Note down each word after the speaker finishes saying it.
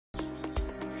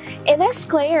It is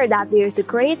clear that there is a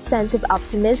great sense of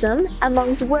optimism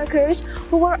amongst workers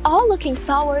who are all looking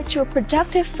forward to a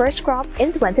productive first crop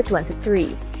in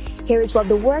 2023. Here is what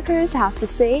the workers have to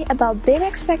say about their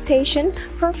expectation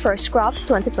for first crop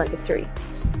 2023.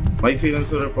 My feelings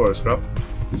for the first crop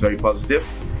is very positive.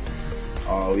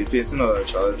 We're facing a lot of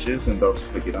challenges in terms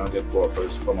of getting and get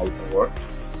workers to come out and work.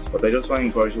 But I just want to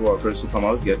encourage the workers to come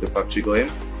out, get the factory going,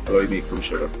 and really make some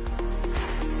sugar.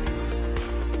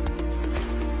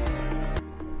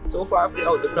 So far for the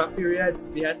out-of-crop period,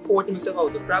 we had 40 mix of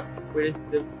out-of-crop, where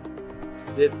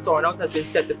the turnout has been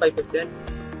 75%.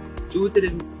 Due to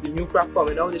the new crop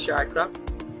coming out, the short crop,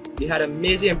 we had a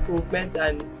major improvement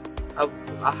and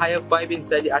a higher vibe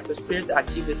inside the atmosphere to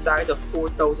achieve the target of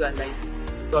 4,090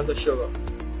 tons of sugar.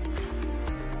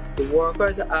 The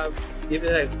workers have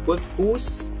given a good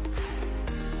boost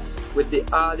with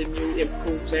all the new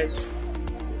improvements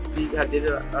we have did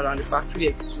around the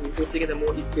factory. We hope to get a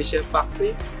more efficient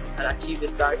factory and achieve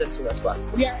this target as soon as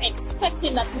possible. We are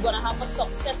expecting that we're going to have a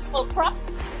successful crop.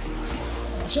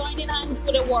 Joining hands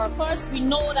with the workers, we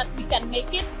know that we can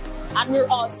make it, and we're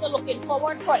also looking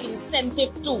forward for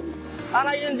incentive too. And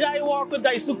I enjoy work with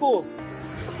GuySuCo.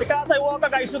 Because I work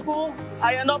at GuySuCo,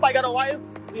 I got a wife,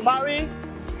 we marry,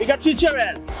 we got 3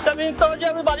 children. So we encourage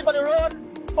everybody by the road,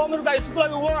 come to GuySuCo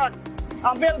every work,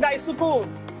 and build GuySuCo.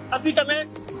 And we can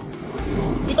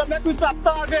make with crop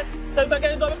target, so you can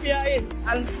get WPI,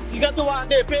 and you get to one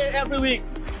day pay every week,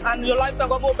 and your life can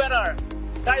go more better.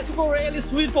 GuySuCo really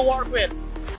sweet to work with.